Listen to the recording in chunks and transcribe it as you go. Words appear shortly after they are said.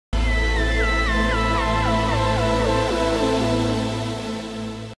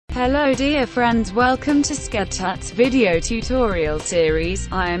Hello dear friends, welcome to SketchUp's video tutorial series.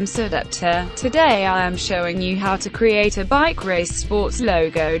 I am Sudapta. Today I am showing you how to create a bike race sports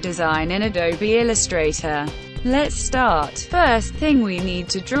logo design in Adobe Illustrator. Let's start. First thing, we need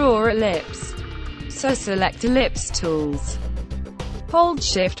to draw ellipse. So select Ellipse tools. Hold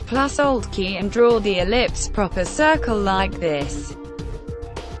Shift plus Alt key and draw the ellipse proper circle like this.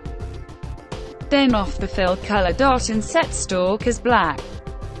 Then off the fill color dot and set stalk as black.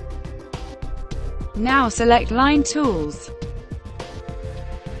 Now select Line Tools.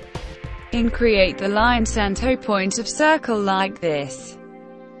 And create the line center point of circle like this.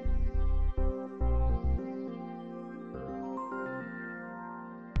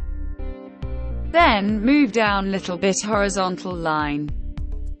 Then, move down little bit horizontal line.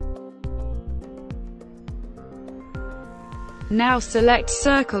 Now select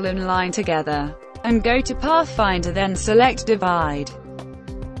Circle and Line together. And go to Pathfinder, then select Divide.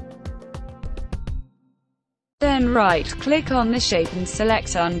 Then right-click on the shape and select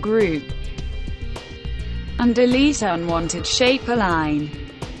Ungroup. And delete unwanted shape align.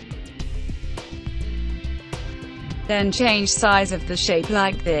 Then change size of the shape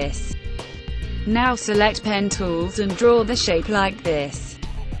like this. Now select Pen Tools and draw the shape like this.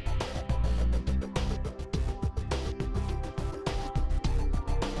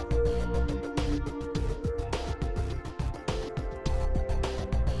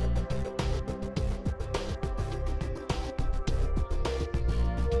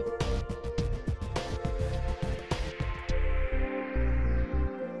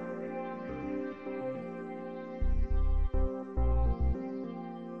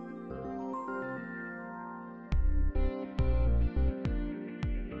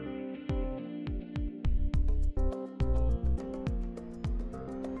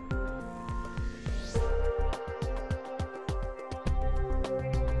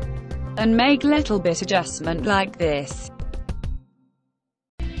 And make little bit adjustment like this.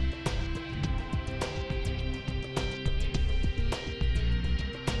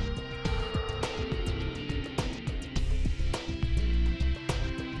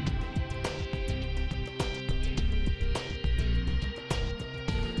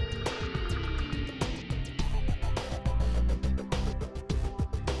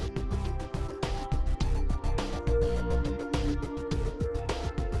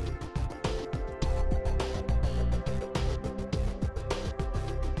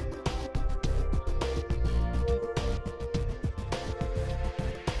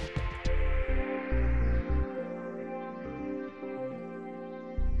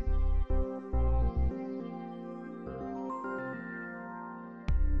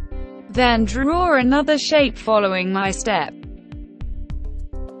 Then draw another shape following my step.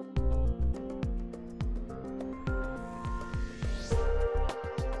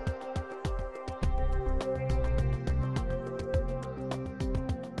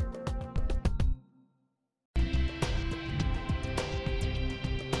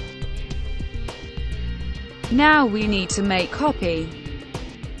 Now we need to make copy.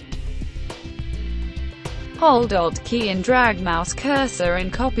 Hold Alt key and drag mouse cursor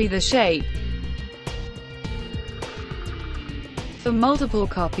and copy the shape. For multiple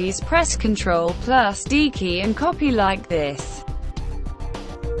copies, press Ctrl plus D key and copy like this.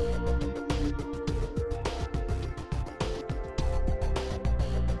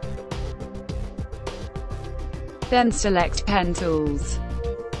 Then select Pen Tools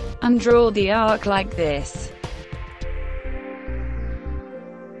and draw the arc like this.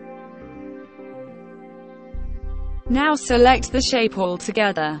 Now select the shape all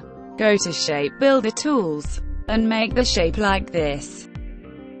together. Go to Shape Builder Tools, and make the shape like this.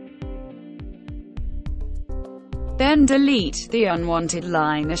 Then delete the unwanted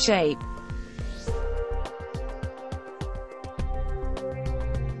line or shape.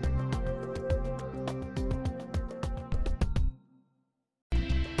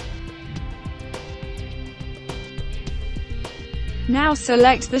 Now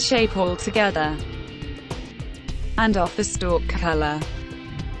select the shape all together. And off the stalk color.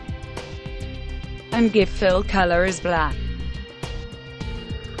 And give fill color as black.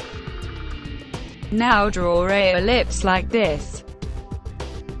 Now draw a ellipse like this.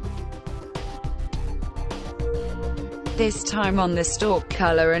 This time on the stalk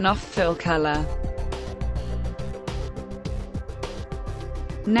color and off fill color.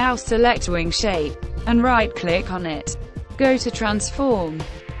 Now select wing shape, and right click on it. Go to Transform.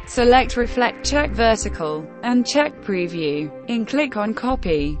 Select Reflect, check Vertical, and check Preview, and click on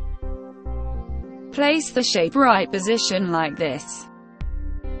Copy. Place the shape right position like this.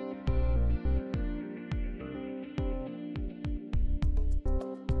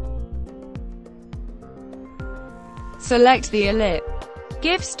 Select the ellipse.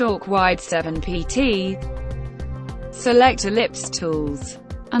 Give stalk wide 7 pt. Select ellipse tools.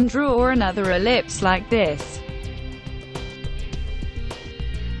 And draw another ellipse like this.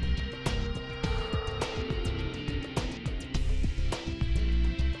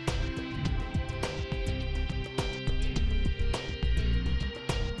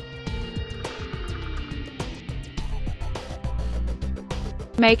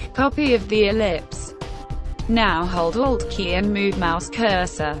 Make a copy of the ellipse. Now hold Alt key and move mouse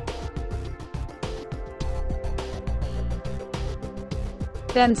cursor.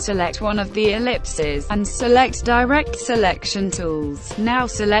 Then select one of the ellipses, and select Direct Selection Tools. Now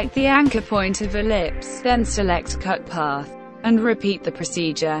select the anchor point of ellipse, then select Cut Path, and repeat the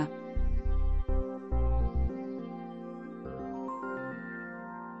procedure.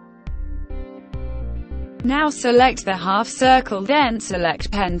 Now select the half circle, then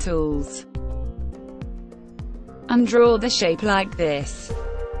select Pen Tools. And draw the shape like this.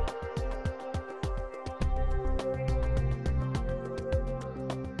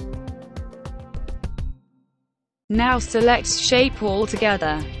 Now select Shape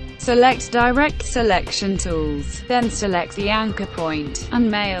altogether. Select Direct Selection Tools, then select the anchor point, and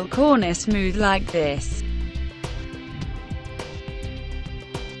male corner smooth like this.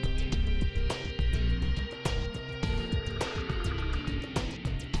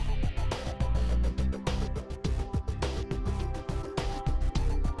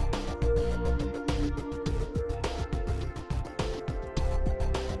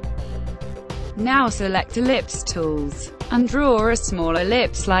 Now select Ellipse Tools, and draw a small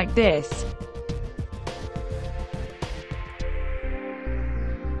ellipse like this.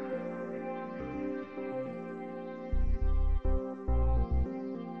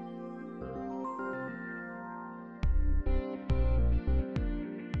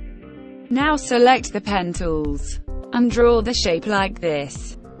 Now select the Pen Tools, and draw the shape like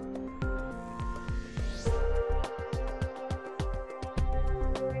this.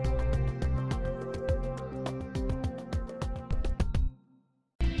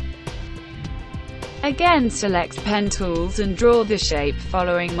 Again select Pen Tools and draw the shape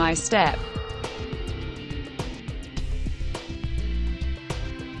following my step.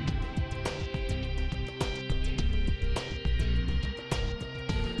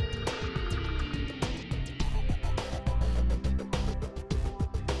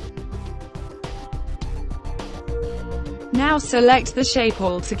 Now select the shape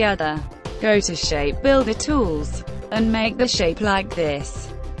altogether. Go to Shape Builder Tools, and make the shape like this.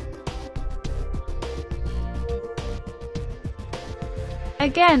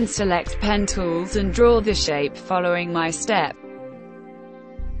 Again select Pen Tools and draw the shape following my step.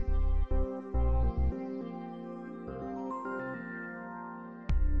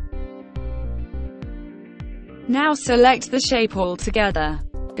 Now select the shape altogether.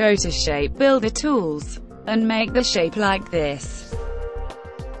 Go to Shape Builder Tools, and make the shape like this.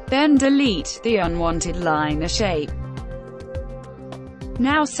 Then delete the unwanted line or shape.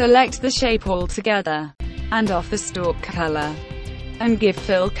 Now select the shape altogether, and off the stalk color, and give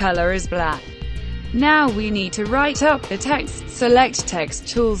fill color as black. Now we need to write up the text. Select Text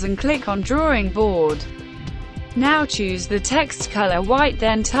Tools and click on Drawing Board. Now choose the text color white,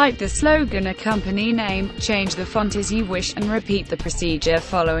 then type the slogan or company name, change the font as you wish, and repeat the procedure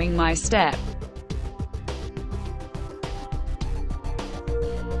following my step.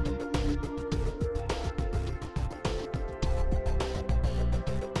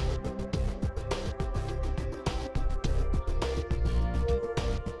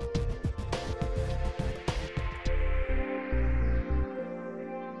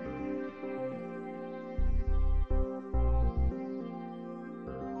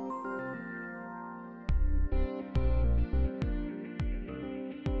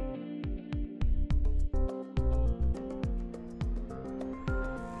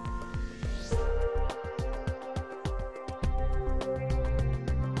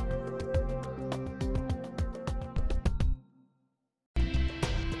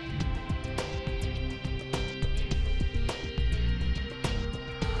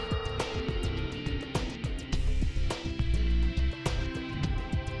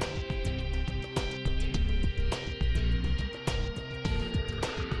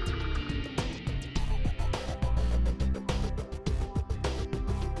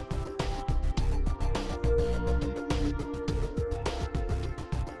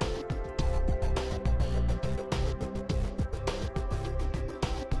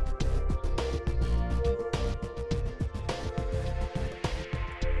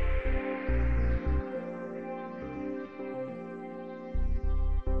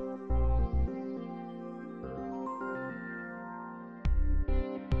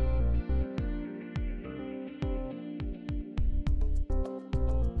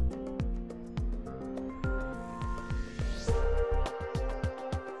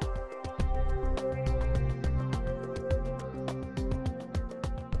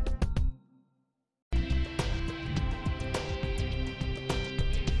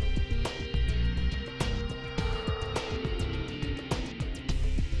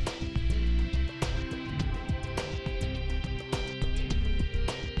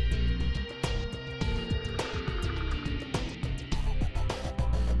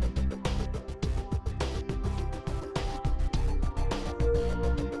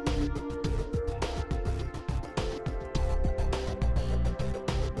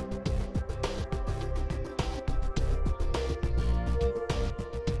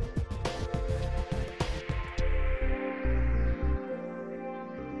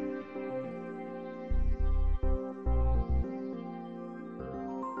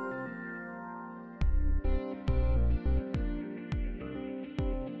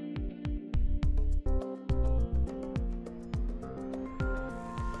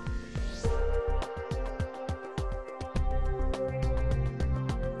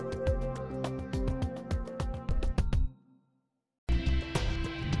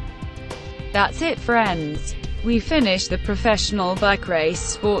 That's it, friends. We finished the professional bike race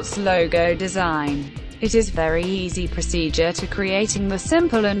sports logo design. It is very easy procedure to creating the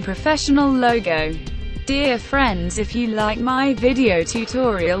simple and professional logo. Dear friends, if you like my video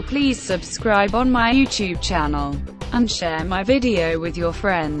tutorial, please subscribe on my YouTube channel and share my video with your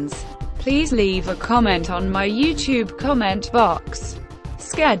friends. Please leave a comment on my YouTube comment box.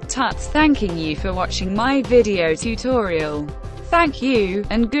 Scared Tuts thanking you for watching my video tutorial. Thank you,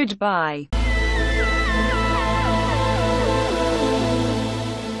 and goodbye.